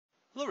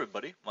Hello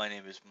everybody, my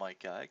name is Mike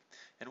Gag,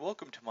 and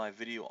welcome to my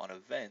video on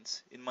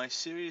events in my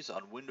series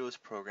on Windows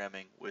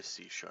programming with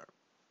C#.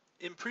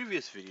 In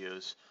previous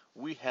videos,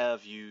 we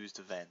have used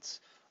events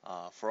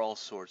for all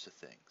sorts of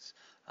things.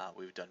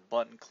 We've done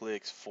button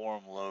clicks,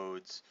 form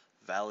loads,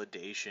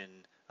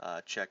 validation,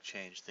 check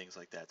change, things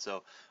like that.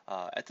 So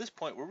at this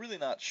point, we're really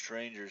not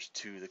strangers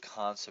to the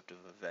concept of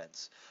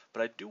events,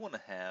 but I do want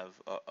to have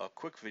a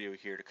quick video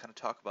here to kind of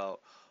talk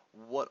about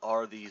what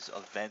are these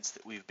events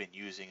that we've been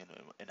using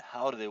and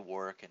how do they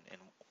work and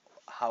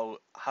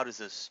how does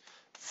this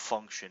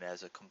function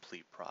as a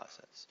complete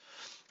process.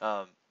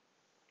 Um,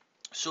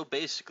 so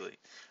basically,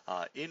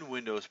 in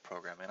Windows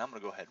programming, I'm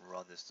going to go ahead and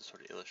run this to sort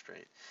of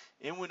illustrate.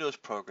 In Windows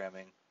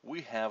programming,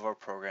 we have our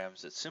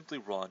programs that simply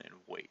run and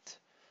wait.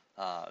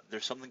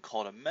 There's something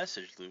called a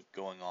message loop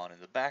going on in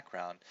the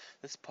background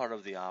that's part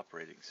of the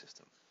operating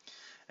system.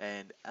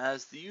 And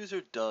as the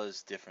user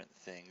does different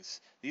things,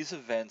 these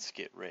events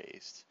get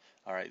raised.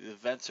 Alright, the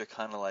events are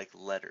kind of like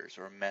letters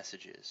or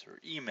messages or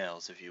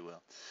emails, if you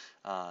will.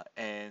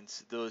 And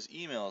those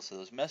emails or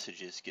those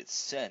messages get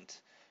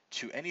sent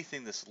to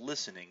anything that's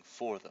listening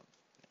for them.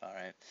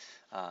 Alright,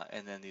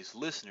 and then these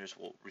listeners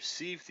will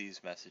receive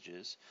these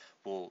messages,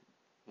 will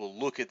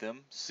look at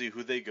them, see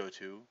who they go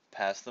to,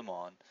 pass them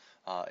on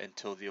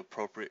until the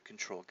appropriate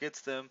control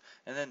gets them,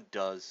 and then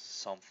does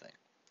something.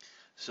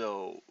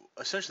 So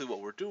essentially what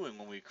we're doing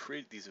when we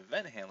create these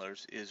event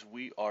handlers is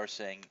we are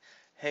saying,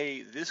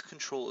 hey, this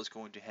control is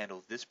going to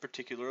handle this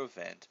particular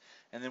event,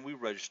 and then we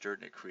register it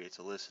and it creates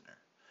a listener.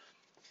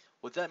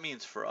 What that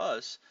means for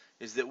us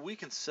is that we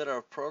can set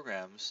our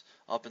programs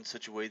up in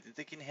such a way that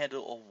they can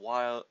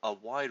handle a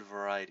wide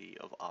variety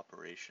of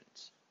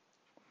operations.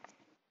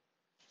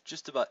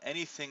 Just about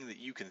anything that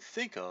you can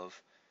think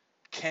of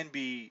can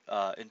be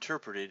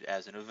interpreted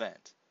as an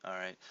event. All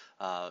right,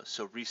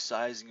 so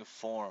resizing a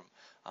form,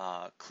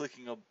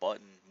 clicking a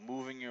button,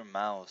 moving your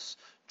mouse,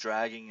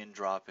 dragging and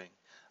dropping,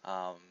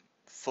 um,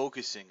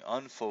 focusing,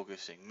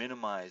 unfocusing,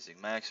 minimizing,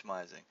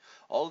 maximizing.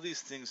 All of these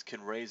things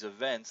can raise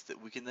events that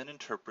we can then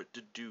interpret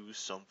to do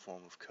some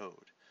form of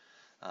code.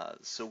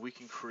 So we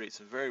can create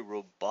some very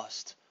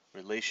robust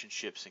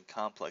relationships and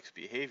complex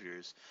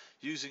behaviors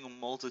using a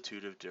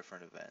multitude of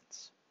different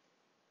events.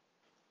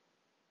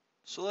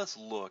 So let's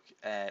look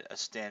at a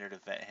standard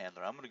event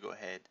handler. I'm going to go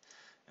ahead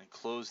and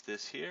close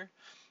this here.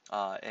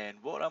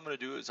 And what I'm going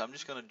to do is I'm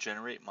just going to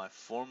generate my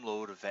form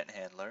load event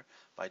handler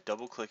by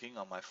double clicking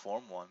on my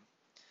form 1.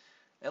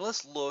 And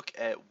let's look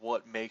at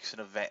what makes an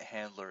event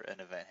handler an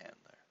event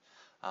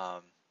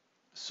handler.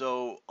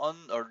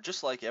 Or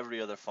just like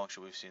every other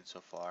function we've seen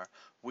so far,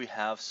 we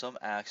have some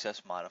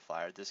access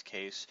modifier. In this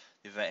case,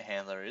 the event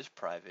handler is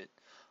private.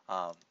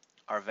 Um,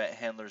 our event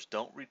handlers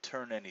don't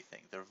return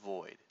anything. They're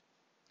void.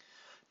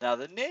 Now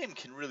the name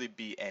can really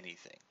be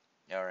anything.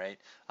 All right,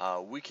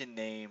 we can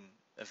name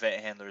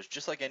event handlers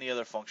just like any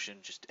other function,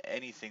 just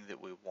anything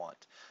that we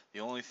want.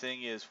 The only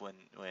thing is when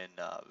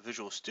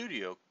Visual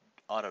Studio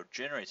auto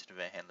generates an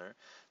event handler,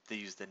 they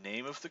use the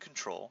name of the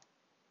control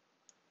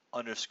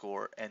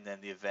underscore and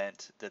then the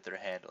event that they're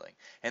handling.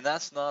 And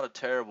that's not a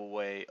terrible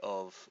way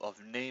of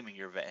naming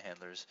your event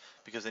handlers,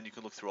 because then you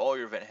can look through all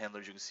your event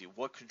handlers, you can see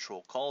what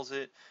control calls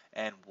it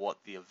and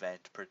what the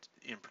event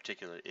in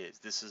particular is.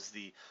 This is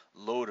the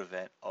load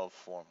event of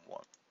form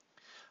 1.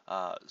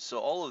 So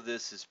all of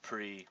this is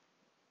pretty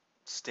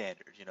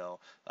standard,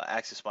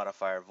 access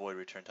modifier, void,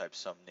 return type,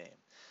 some name.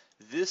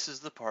 This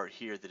is the part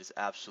here that is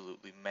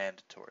absolutely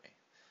mandatory.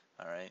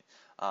 All right.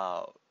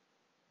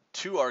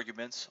 Two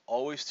arguments,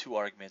 always two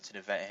arguments in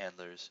event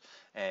handlers,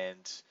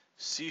 and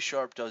C#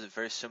 does it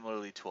very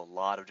similarly to a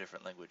lot of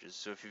different languages.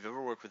 So if you've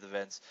ever worked with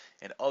events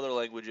in other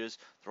languages,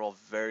 they're all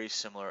very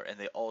similar and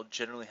they all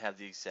generally have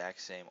the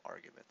exact same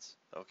arguments.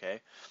 Okay?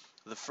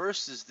 The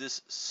first is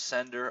this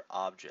sender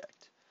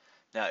object.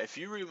 Now, if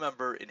you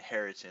remember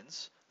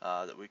inheritance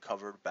that we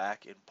covered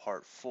back in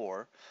part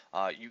 4,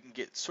 you can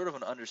get sort of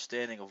an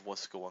understanding of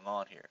what's going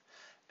on here.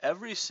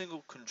 Every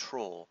single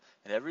control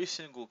and every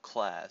single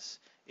class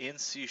in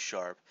C#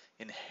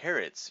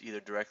 inherits either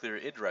directly or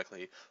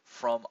indirectly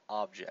from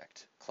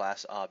object,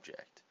 class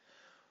object.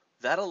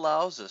 That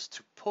allows us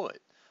to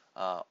put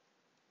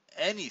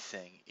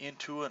anything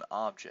into an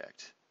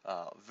object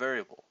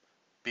variable,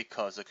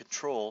 because a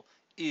control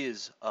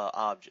is an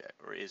object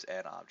or is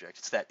an object.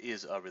 It's that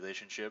is a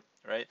relationship,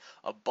 right?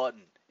 A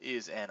button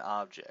is an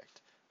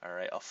object, all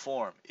right? A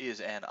form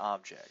is an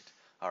object,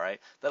 all right?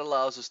 That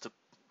allows us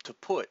to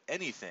put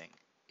anything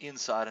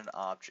inside an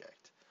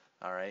object,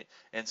 all right?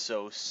 And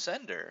so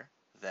sender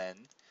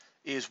then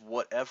is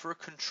whatever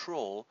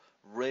control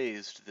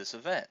raised this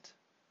event,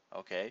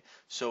 okay?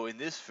 So in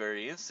this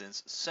very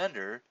instance,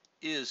 sender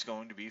is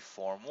going to be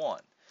form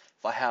 1.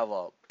 If I have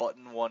a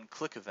button 1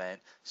 click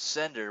event,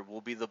 sender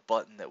will be the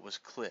button that was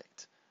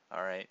clicked,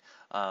 all right?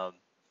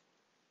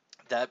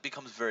 That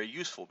becomes very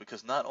useful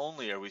because not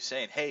only are we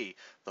saying, hey,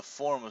 the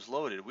form was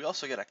loaded, we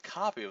also get a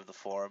copy of the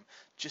form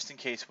just in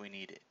case we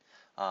need it.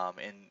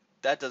 And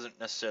that doesn't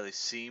necessarily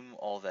seem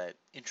all that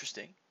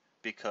interesting,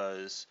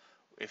 because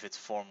if it's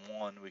form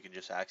 1, we can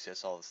just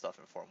access all the stuff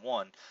in form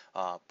 1,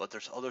 but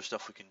there's other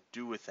stuff we can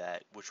do with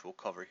that, which we'll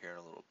cover here in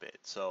a little bit.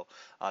 So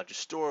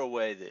just store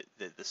away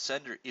that the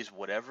sender is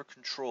whatever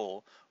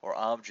control or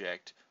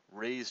object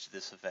raised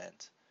this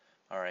event.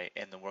 All right,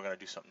 and then we're going to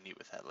do something neat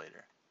with that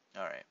later.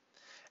 All right.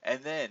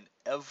 And then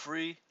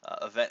every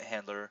event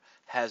handler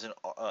has an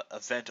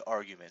event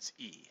arguments,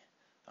 E.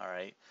 All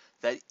right,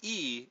 that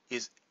E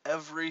is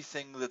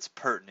everything that's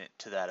pertinent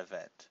to that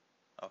event.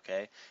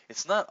 Okay,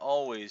 it's not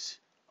always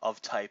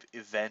of type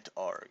event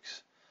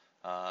args.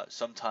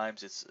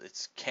 Sometimes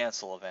it's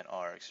cancel event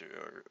args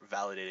or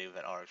validating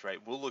event args, right?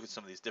 We'll look at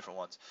some of these different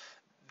ones.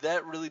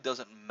 That really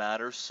doesn't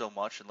matter so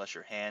much unless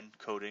you're hand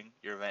coding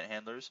your event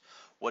handlers.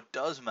 What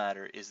does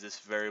matter is this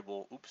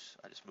variable, oops,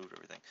 I just moved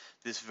everything,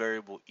 this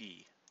variable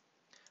E.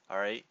 All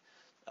right,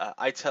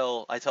 I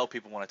tell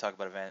people when I talk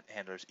about event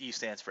handlers, E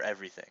stands for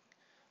everything.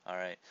 All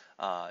right,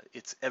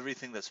 it's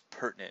everything that's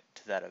pertinent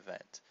to that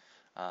event.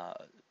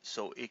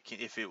 So it can,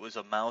 if it was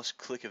a mouse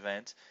click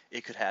event,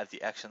 it could have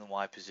the X and the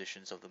Y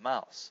positions of the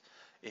mouse.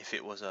 If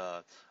it was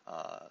a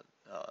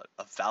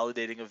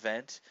validating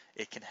event,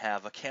 it can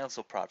have a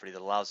cancel property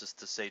that allows us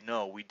to say,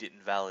 no, we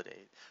didn't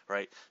validate,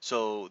 right?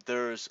 So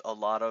there's a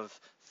lot of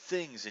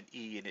things in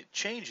E, and it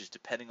changes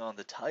depending on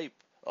the type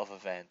of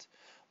event.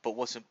 But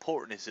what's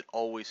important is it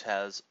always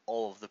has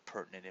all of the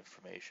pertinent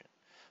information.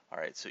 All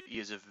right, so E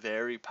is a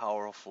very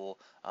powerful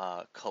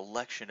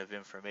collection of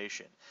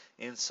information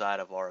inside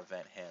of our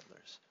event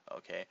handlers.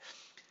 Okay,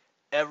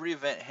 every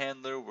event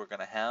handler we're going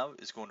to have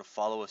is going to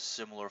follow a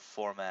similar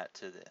format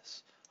to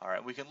this. All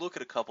right, we can look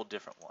at a couple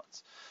different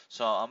ones.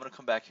 So I'm going to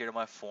come back here to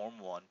my form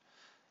 1,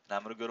 and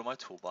I'm going to go to my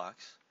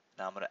toolbox.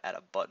 Now I'm going to add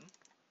a button,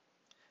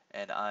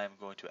 and I'm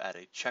going to add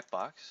a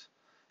checkbox,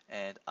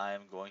 and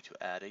I'm going to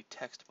add a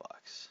text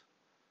box.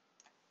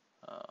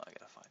 I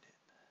gotta find it.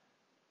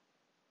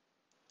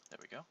 There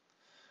we go.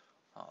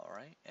 All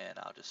right, and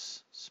I'll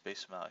just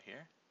space them out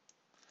here.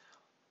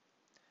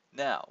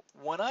 Now,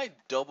 when I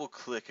double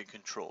click and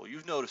control,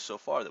 you've noticed so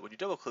far that when you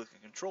double click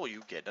and control,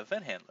 you get an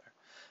event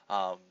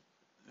handler.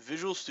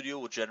 Visual Studio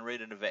will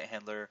generate an event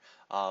handler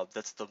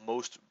that's the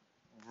most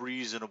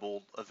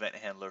reasonable event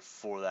handler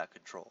for that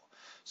control.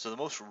 So the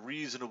most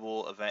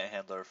reasonable event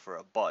handler for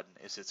a button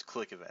is its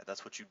click event.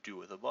 That's what you do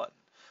with a button.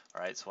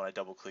 All right, so when I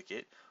double click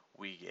it,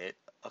 we get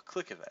a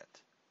click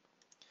event.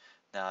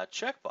 Now a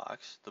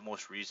checkbox, the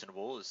most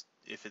reasonable is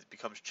if it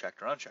becomes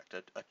checked or unchecked,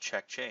 a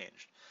check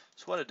changed.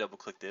 So when I double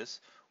click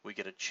this, we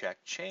get a check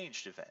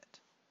changed event.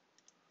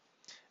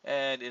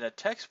 And in a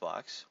text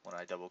box, when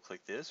I double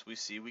click this, we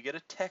see we get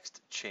a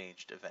text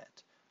changed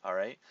event. All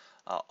right,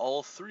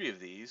 all three of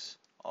these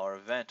are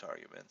event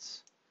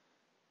arguments,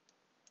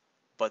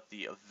 but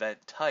the event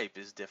type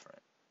is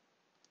different,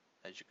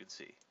 as you can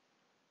see.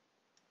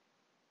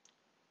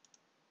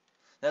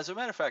 Now, as a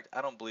matter of fact,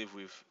 I don't believe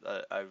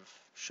I've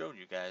shown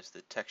you guys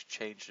the text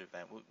changed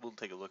event. We'll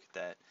take a look at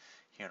that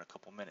here in a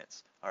couple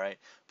minutes. All right,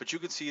 but you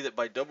can see that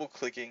by double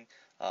clicking,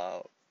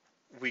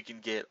 we can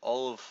get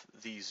all of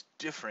these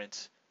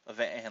different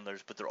event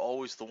handlers, but they're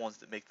always the ones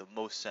that make the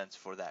most sense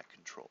for that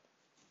control.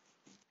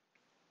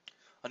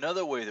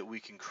 Another way that we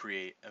can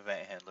create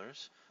event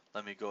handlers,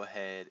 let me go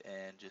ahead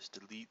and just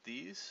delete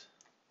these.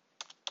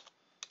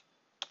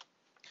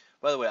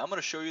 By the way, I'm going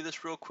to show you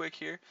this real quick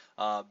here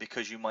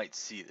because you might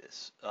see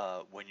this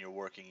when you're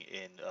working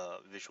in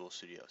Visual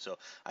Studio. So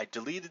I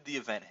deleted the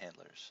event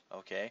handlers,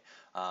 okay?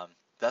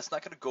 That's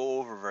not going to go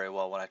over very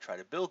well when I try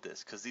to build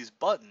this because these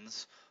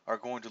buttons are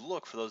going to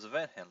look for those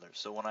event handlers.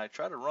 So when I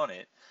try to run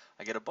it,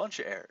 I get a bunch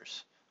of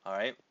errors, all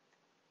right?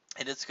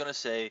 And it's going to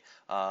say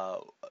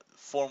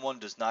form 1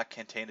 does not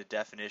contain a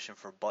definition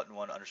for button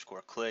 1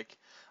 underscore click.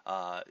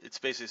 It's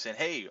basically saying,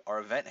 hey, our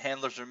event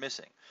handlers are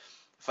missing.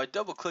 If I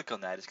double click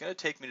on that, it's going to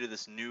take me to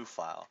this new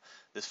file,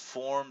 this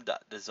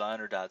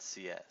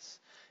form.designer.cs.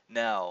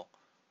 Now,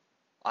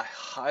 I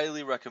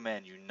highly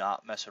recommend you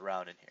not mess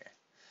around in here.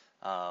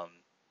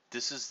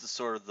 This is the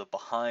sort of the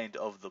behind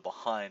of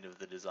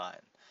the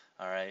design.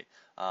 All right,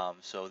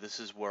 so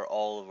this is where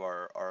all of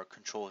our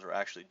controls are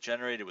actually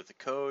generated with the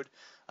code,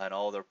 and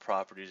all their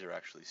properties are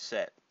actually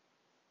set.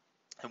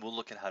 And we'll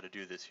look at how to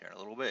do this here in a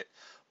little bit.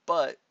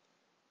 But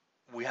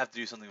we have to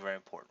do something very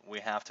important.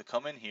 We have to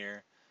come in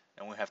here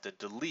and we have to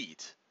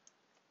delete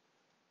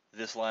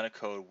this line of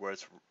code where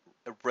it's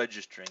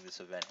registering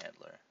this event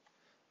handler.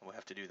 And we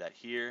have to do that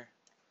here,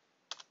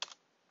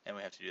 and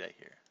we have to do that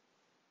here.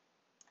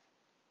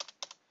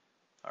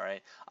 All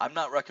right, I'm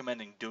not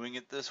recommending doing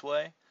it this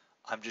way.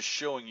 I'm just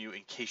showing you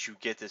in case you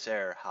get this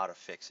error how to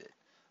fix it.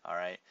 All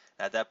right,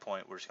 at that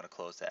point we're just going to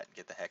close that and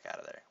get the heck out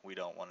of there. We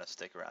don't want to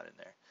stick around in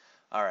there.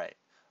 All right,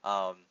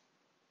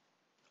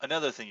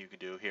 another thing you can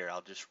do here,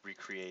 I'll just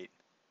recreate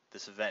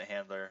this event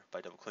handler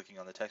by double clicking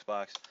on the text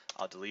box.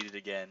 I'll delete it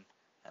again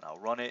and I'll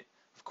run it.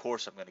 Of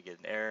course I'm going to get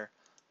an error.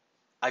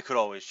 I could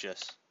always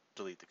just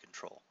delete the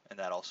control and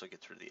that also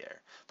gets rid of the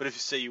error. But if you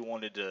say you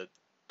wanted to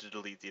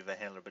delete the event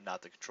handler but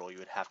not the control, you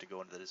would have to go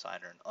into the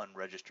designer and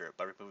unregister it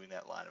by removing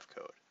that line of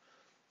code.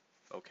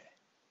 Okay.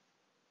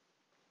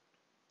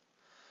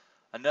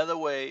 Another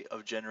way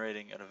of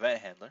generating an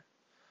event handler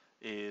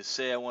is,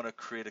 say I want to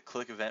create a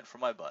click event for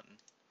my button.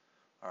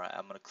 Alright,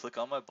 I'm going to click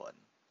on my button.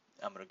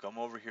 I'm going to come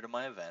over here to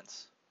my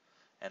events,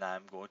 and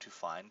I'm going to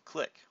find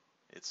click.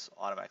 It's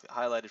automatically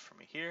highlighted for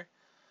me here.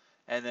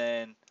 And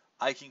then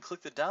I can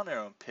click the down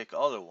arrow and pick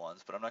other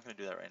ones, but I'm not going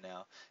to do that right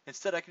now.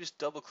 Instead, I can just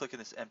double click in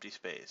this empty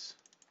space,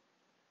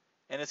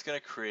 and it's going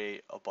to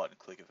create a button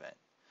click event.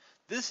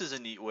 This is a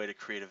neat way to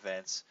create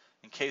events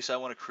in case I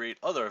want to create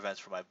other events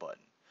for my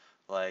button.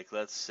 Like,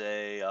 let's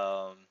say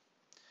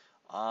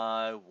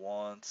I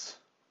want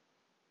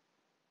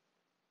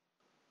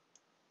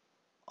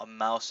a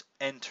mouse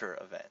enter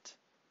event.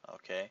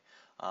 Okay,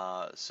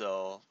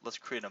 so let's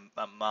create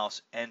a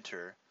mouse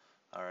enter,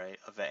 alright,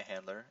 event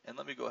handler, and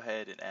let me go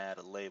ahead and add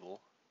a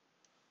label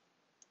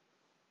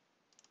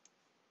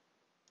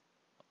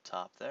up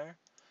top there.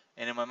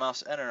 And in my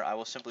mouse enter, I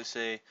will simply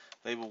say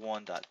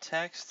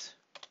label1.text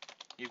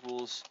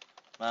equals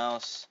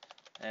mouse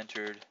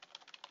entered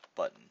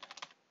button,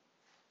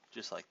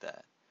 just like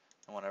that.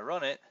 And when I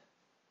run it,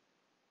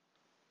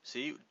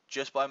 see,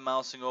 just by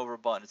mousing over a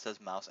button, it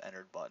says mouse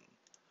entered button.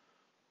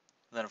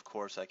 And then of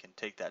course I can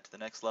take that to the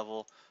next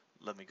level.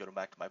 Let me go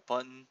back to my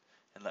button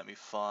and let me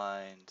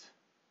find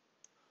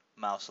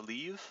mouse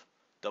leave,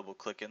 double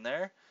click in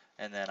there,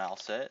 and then I'll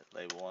set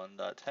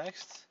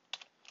label1.text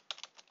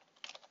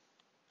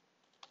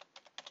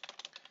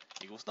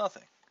equals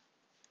nothing.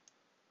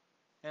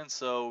 And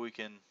so we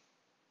can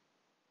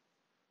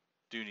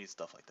do neat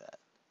stuff like that.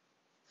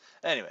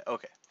 Anyway,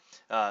 okay,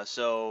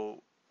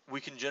 so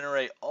we can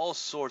generate all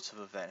sorts of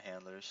event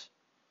handlers,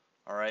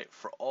 alright,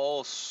 for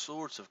all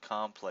sorts of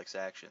complex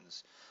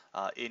actions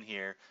in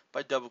here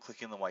by double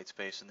clicking the white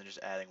space and then just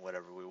adding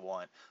whatever we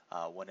want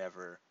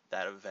whenever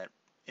that event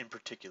in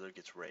particular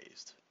gets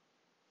raised.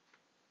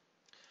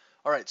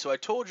 Alright, so I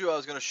told you I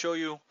was going to show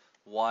you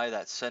why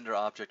that sender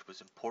object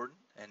was important,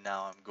 and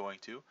now I'm going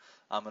to.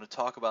 I'm going to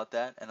talk about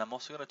that, and I'm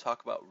also going to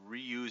talk about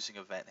reusing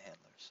event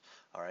handlers.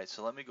 Alright,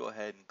 so let me go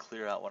ahead and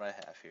clear out what I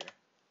have here.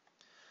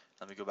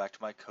 Let me go back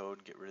to my code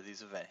and get rid of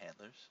these event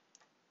handlers.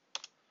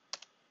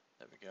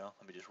 There we go.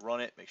 Let me just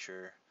run it, make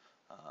sure.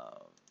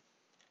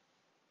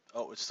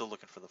 Oh, it's still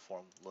looking for the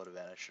form load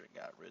event. I should have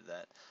got rid of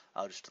that.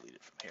 I'll just delete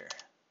it from here.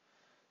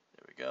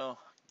 There we go.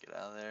 Get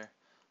out of there.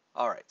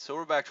 Alright, so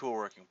we're back to a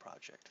working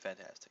project.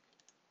 Fantastic.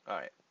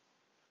 Alright.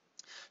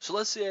 So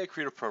let's say I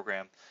create a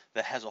program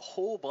that has a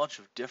whole bunch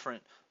of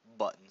different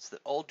buttons that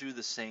all do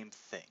the same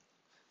thing.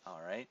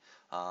 Alright,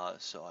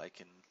 so I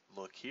can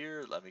look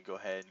here. Let me go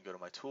ahead and go to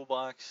my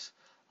toolbox.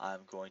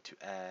 I'm going to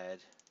add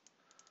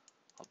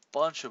a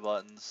bunch of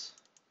buttons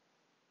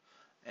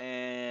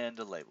and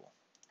a label.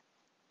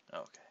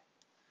 Okay,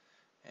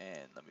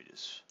 and let me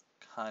just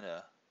kind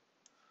of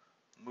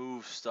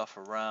move stuff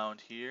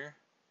around here.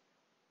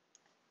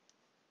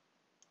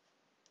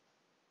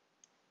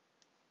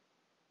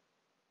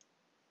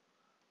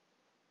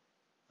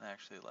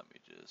 Actually, let me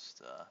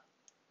just,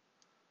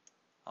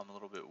 I'm a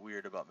little bit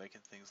weird about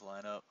making things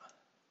line up.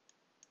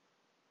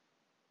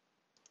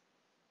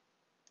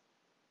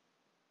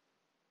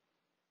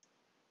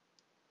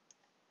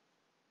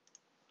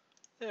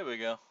 There we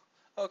go.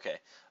 Okay,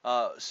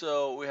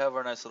 so we have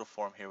our nice little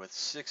form here with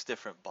 6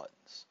 different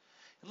buttons.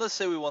 And let's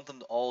say we want them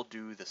to all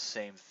do the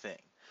same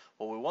thing.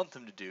 What we want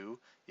them to do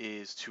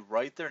is to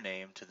write their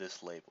name to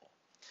this label.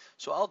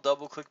 So I'll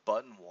double click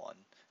button 1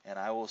 and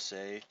I will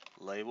say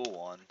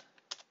label1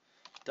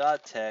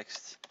 dot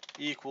text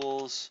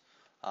equals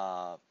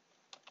button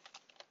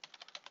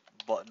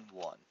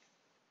 1.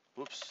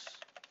 Whoops.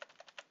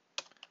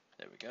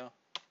 There we go.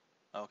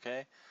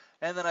 Okay.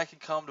 And then I can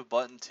come to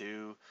button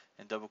 2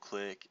 and double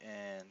click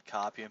and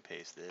copy and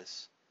paste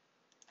this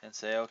and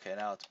say, okay,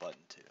 now it's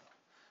button 2.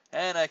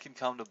 And I can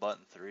come to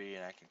button 3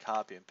 and I can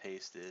copy and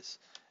paste this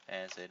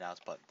and say, now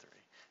it's button 3.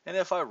 And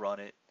if I run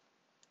it,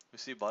 we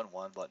see button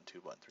 1, button 2,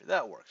 button 3.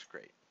 That works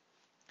great.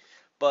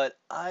 But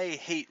I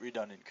hate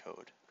redundant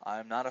code.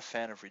 I'm not a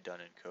fan of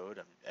redundant code,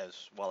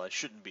 as well I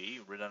shouldn't be.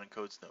 Redundant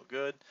code's no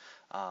good.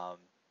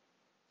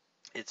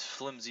 It's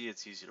flimsy,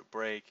 it's easy to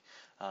break,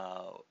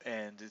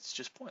 and it's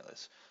just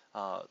pointless.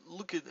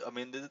 Look at, I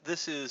mean,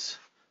 this is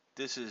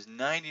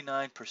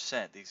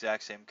 99% the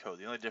exact same code.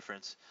 The only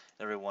difference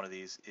in every one of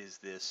these is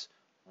this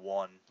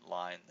one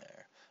line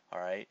there. All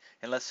right,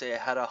 and let's say I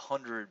had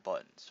 100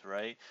 buttons,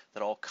 right,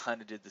 that all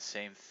kind of did the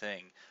same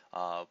thing,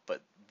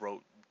 but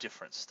wrote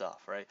different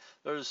stuff, right?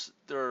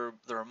 There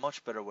are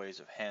much better ways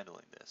of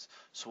handling this.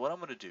 So what I'm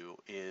going to do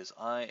is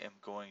I am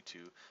going to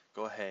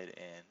go ahead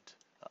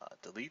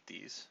and delete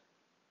these.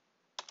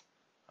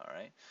 All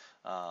right,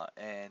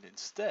 and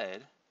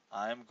instead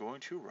I'm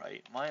going to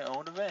write my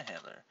own event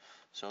handler.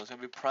 So it's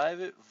going to be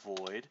private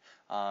void,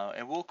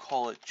 and we'll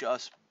call it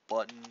just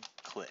button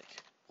click.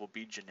 We'll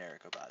be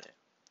generic about it.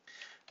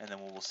 And then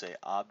we'll say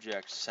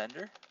object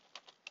sender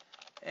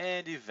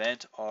and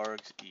event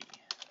args e.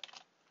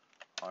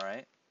 All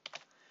right,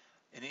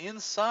 and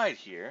inside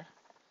here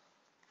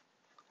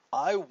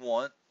I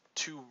want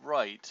to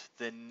write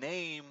the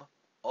name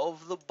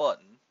of the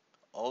button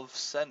of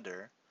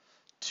sender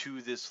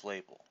to this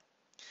label.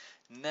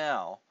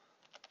 Now,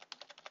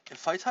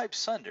 if I type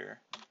sender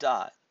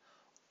dot,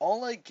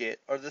 all I get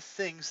are the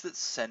things that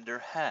sender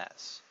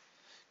has.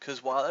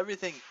 Because while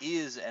everything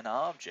is an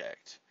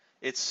object,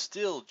 it's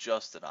still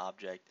just an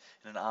object,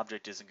 and an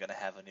object isn't going to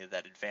have any of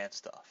that advanced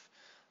stuff.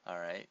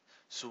 Alright,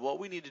 so what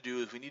we need to do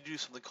is we need to do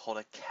something called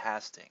a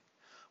casting,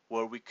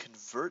 where we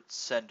convert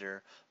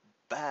sender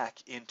back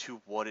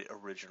into what it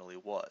originally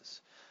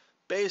was.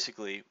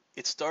 Basically,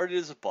 it started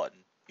as a button,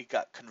 it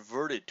got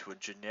converted to a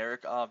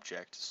generic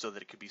object so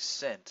that it could be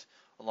sent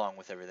along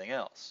with everything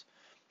else.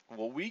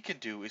 What we can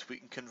do is we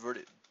can convert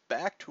it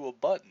back to a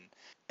button,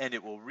 and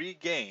it will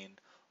regain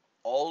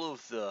all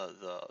of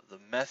the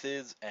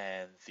methods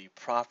and the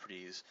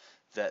properties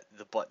that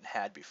the button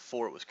had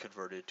before it was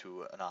converted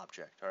to an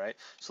object. Alright,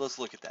 so let's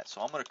look at that.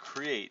 So I'm going to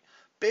create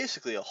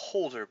basically a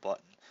holder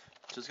button.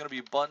 So it's going to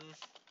be button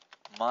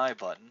my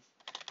button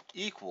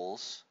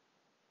equals,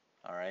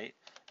 alright,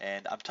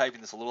 and I'm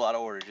typing this a little out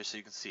of order just so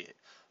you can see it.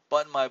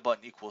 Button my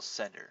button equals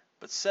sender.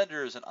 But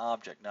sender is an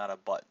object, not a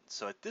button.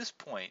 So at this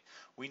point,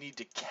 we need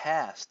to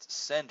cast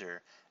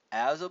sender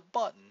as a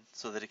button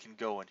so that it can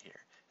go in here.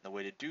 And the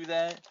way to do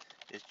that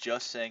is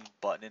just saying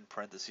button in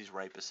parentheses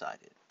right beside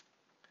it.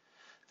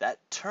 That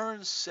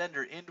turns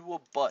sender into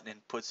a button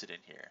and puts it in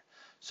here.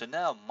 So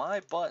now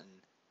my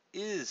button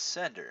is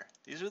sender.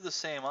 These are the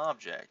same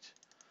object,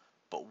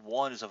 but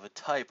one is of a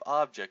type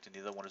object and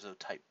the other one is of a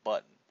type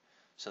button,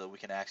 so that we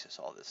can access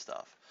all this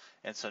stuff.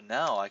 And so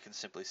now I can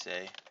simply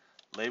say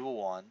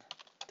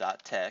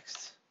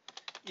label1.text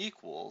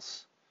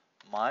equals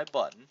my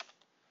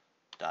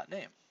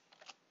button.name.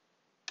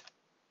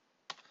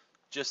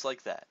 Just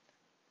like that.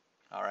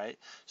 Alright,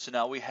 so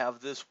now we have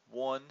this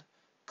one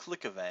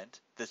click event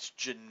that's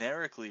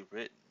generically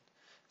written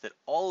that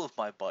all of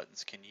my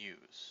buttons can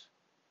use.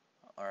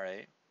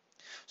 Alright,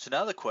 so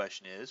now the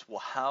question is, well,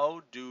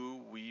 how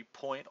do we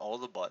point all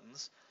the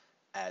buttons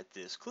at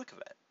this click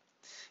event?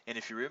 And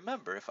if you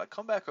remember, if I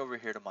come back over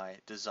here to my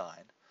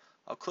design,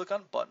 I'll click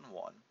on button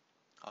 1,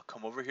 I'll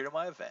come over here to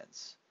my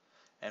events,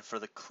 and for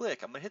the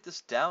click, I'm going to hit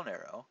this down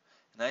arrow,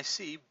 and I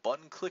see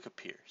button click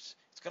appears.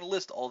 It's going to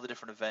list all the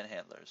different event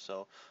handlers.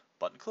 So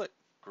button click,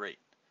 great.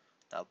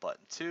 Now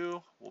button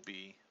 2 will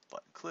be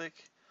button click,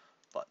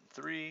 button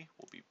 3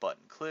 will be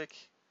button click,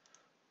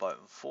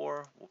 button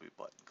 4 will be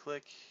button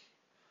click,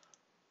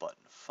 button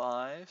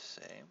 5,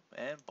 same,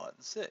 and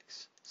button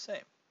 6,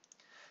 same.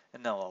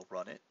 And now I'll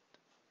run it,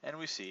 and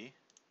we see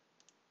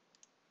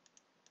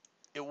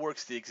it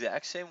works the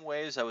exact same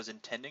way as I was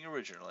intending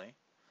originally.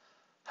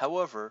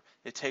 However,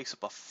 it takes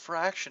up a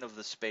fraction of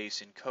the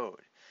space in code.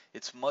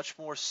 It's much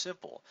more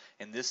simple,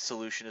 and this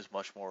solution is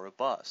much more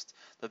robust.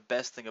 The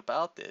best thing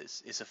about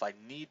this is if I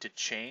need to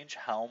change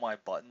how my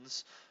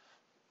buttons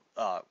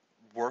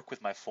work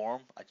with my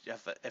form,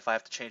 if I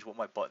have to change what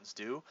my buttons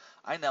do,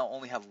 I now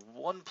only have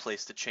one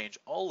place to change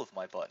all of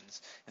my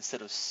buttons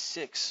instead of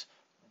 6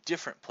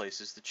 different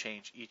places to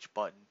change each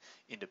button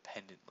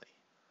independently.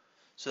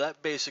 So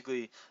that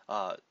basically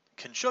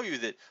can show you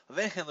that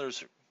event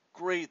handlers are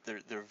great,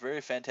 they're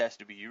very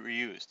fantastic to be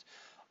reused.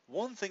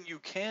 One thing you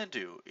can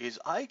do is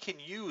I can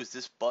use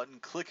this button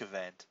click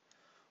event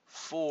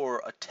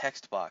for a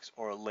text box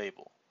or a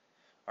label.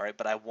 Alright,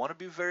 but I want to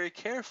be very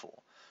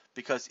careful,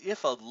 because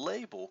if a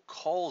label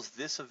calls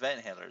this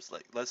event handler,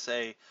 like let's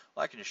say,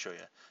 well, I can just show you.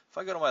 If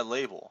I go to my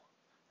label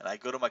and I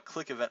go to my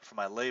click event for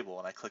my label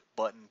and I click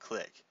button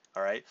click,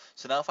 alright,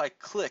 so now if I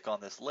click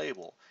on this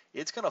label,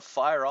 it's going to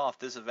fire off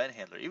this event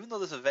handler. Even though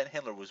this event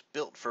handler was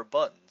built for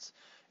buttons,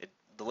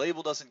 the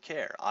label doesn't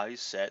care. I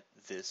set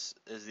this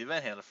as the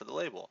event handler for the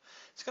label.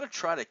 It's going to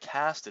try to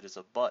cast it as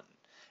a button,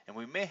 and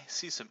we may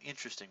see some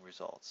interesting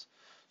results.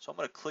 So I'm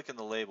going to click in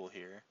the label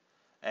here,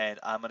 and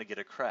I'm going to get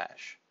a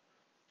crash,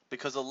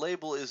 because a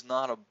label is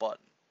not a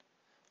button.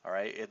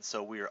 Alright, and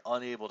so we are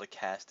unable to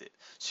cast it.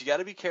 So you got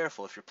to be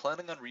careful. If you're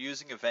planning on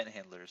reusing event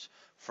handlers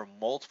for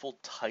multiple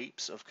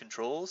types of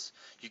controls,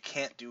 you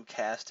can't do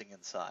casting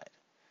inside.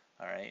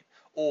 Alright,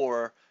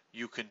 or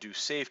you can do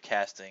safe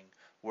casting,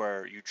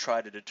 where you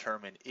try to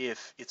determine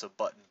if it's a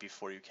button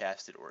before you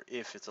cast it or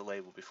if it's a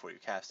label before you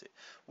cast it,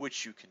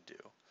 which you can do.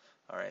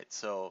 Alright,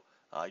 so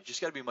you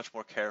just got to be much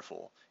more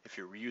careful if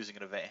you're reusing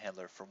an event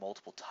handler for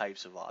multiple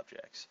types of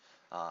objects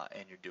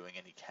and you're doing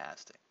any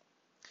casting.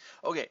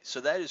 Okay,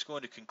 so that is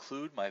going to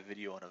conclude my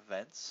video on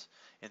events.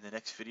 In the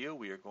next video,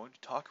 we are going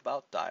to talk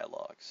about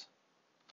dialogues.